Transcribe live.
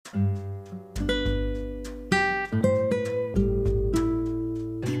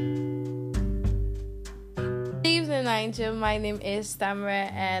Niger. My name is Tamara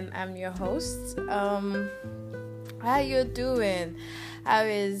and I'm your host. How you doing? How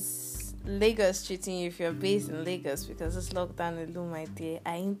is Lagos treating you if you're based in Lagos? Because it's lockdown alone, my dear.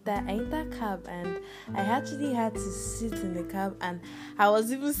 I enter cab and I actually had to sit in the cab and I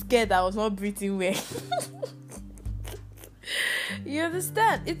was even scared I was not breathing well. You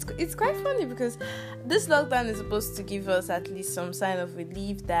understand? It's quite funny because this lockdown is supposed to give us at least some sign of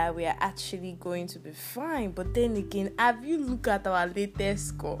relief that we are actually going to be fine. But then again, have you looked at our latest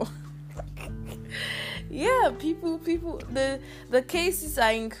score? Yeah, people, the cases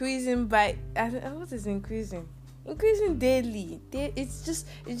are increasing by what is increasing? Increasing daily. It's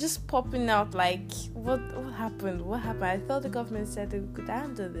just popping out like what happened? What happened? I thought the government said they could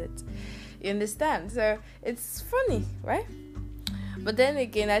handle it. You understand? So it's funny, right? But then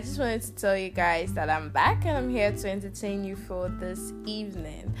again, I just wanted to tell you guys that I'm back and I'm here to entertain you for this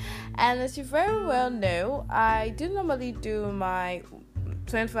evening. And as you very well know, I do normally do my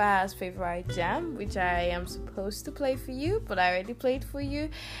 24 hours favorite jam, which I am supposed to play for you, but I already played for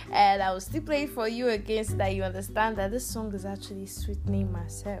you, and I will still play it for you again so that you understand that this song is actually sweetening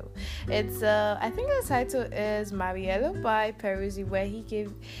myself. It's I think the title is Mariello by Peruzzi, where he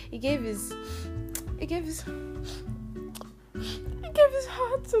gave his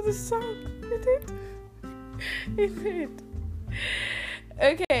heart to the song. He did.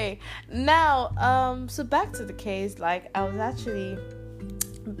 Okay, now so back to the case. Like I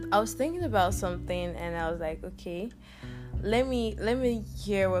was thinking about something and I was like, okay, let me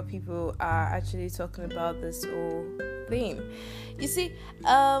hear what people are actually talking about this whole thing. You see,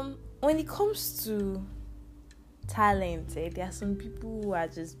 when it comes to talent, there are some people who are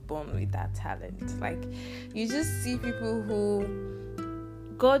just born with that talent. Like you just see people who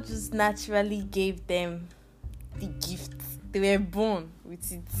God just naturally gave them the gift. They were born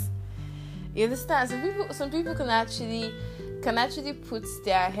with it. You understand? Some people can actually put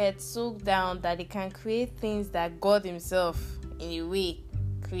their head so down that they can create things that God himself in a way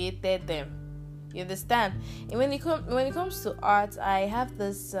created them. You understand? And when it comes to art, I have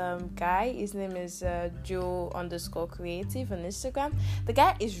this guy. His name is Joe_creative on Instagram. The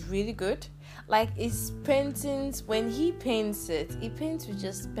guy is really good. Like his paintings, when he paints it, he paints with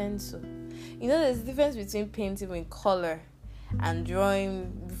just pencil. You know, there's a difference between painting with color and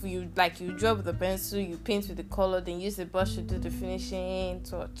drawing. If you draw with the pencil, you paint with the color, then use the brush to do the finishing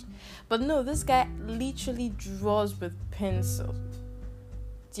touch. But no, this guy literally draws with pencil.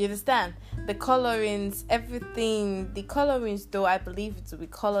 Do you understand? The colorings, everything. The colorings, though, I believe it to be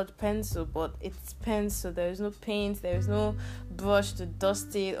colored pencil, but it's pencil. There is no paint. There is no brush to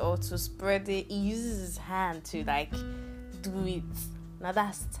dust it or to spread it. He uses his hand to do it. Now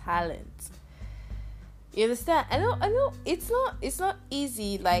that's talent. You understand? I know. It's not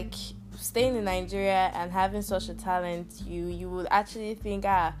easy. Like staying in Nigeria and having such a talent, you would actually think,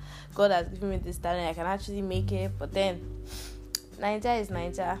 God has given me this talent. I can actually make it, but then. Niger is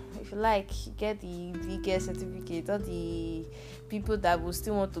Niger. If you like, you get the VK certificate. All the people that will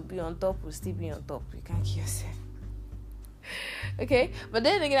still want to be on top will still be on top. You can't kill yourself. Okay? But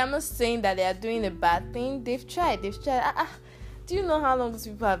then again, I'm not saying that they are doing a bad thing. They've tried. Do you know how long these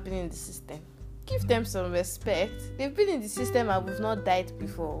people have been in the system? Give them some respect. They've been in the system and we've not died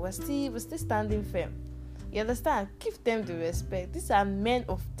before. We're still standing firm. You understand? Give them the respect. These are men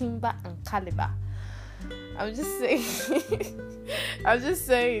of timber and caliber. I'm just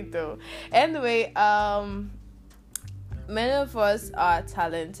saying though. Anyway, many of us are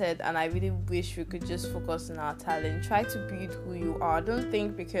talented and I really wish we could just focus on our talent. Try to build who you are. Don't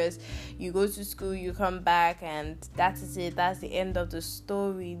think because you go to school, you come back and that is it. That's the end of the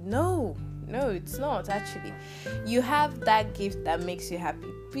story. No, it's not actually. You have that gift that makes you happy.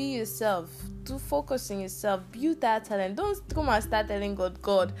 Be yourself. Do focus on yourself. Build that talent. Don't come and start telling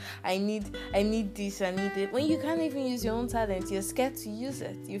God, I need this, I need it. When you can't even use your own talent, you're scared to use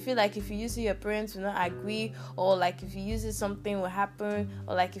it. You feel like if you use it, your parents will not agree, or like if you use it, something will happen,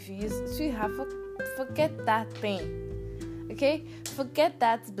 or like if you use it, forget that thing. Okay? Forget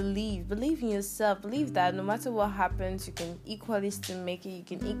that belief. Believe in yourself. Believe that no matter what happens, you can equally still make it. You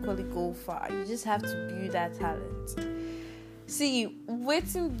can equally go far. You just have to build that talent. See,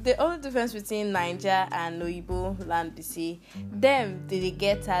 the only difference between Niger and Oyibo land BC, them did they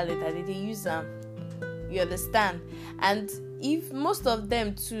get talent and did they use them? You understand? And if most of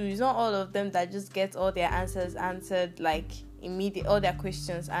them too, it's not all of them that just get all their answers answered all their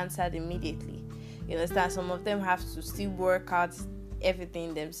questions answered immediately. You understand? Some of them have to still work out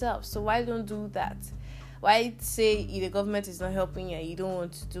everything themselves. So why don't do that? Why say the government is not helping you and you don't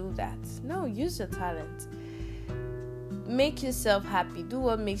want to do that? No, use your talent. Make yourself happy. Do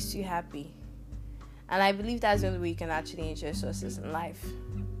what makes you happy. And I believe that's the only way you can actually enjoy success in life.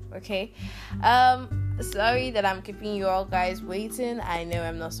 Okay? Sorry that I'm keeping you all guys waiting. I know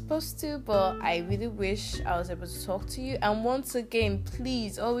I'm not supposed to, but I really wish I was able to talk to you. And once again,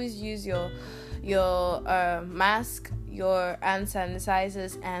 please always use your mask, your hand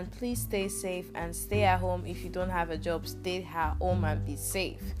sanitizers, and please stay safe and stay at home. If you don't have a job, stay at home and be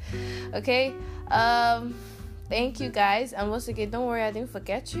safe. Okay? Thank you guys. And once again, don't worry, I didn't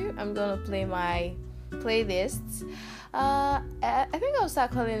forget you. I'm gonna play my playlists. I think I'll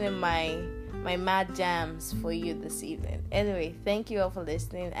start calling them my mad jams for you this evening. Anyway, thank you all for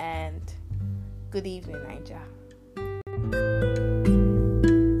listening, and good evening, Nigeria.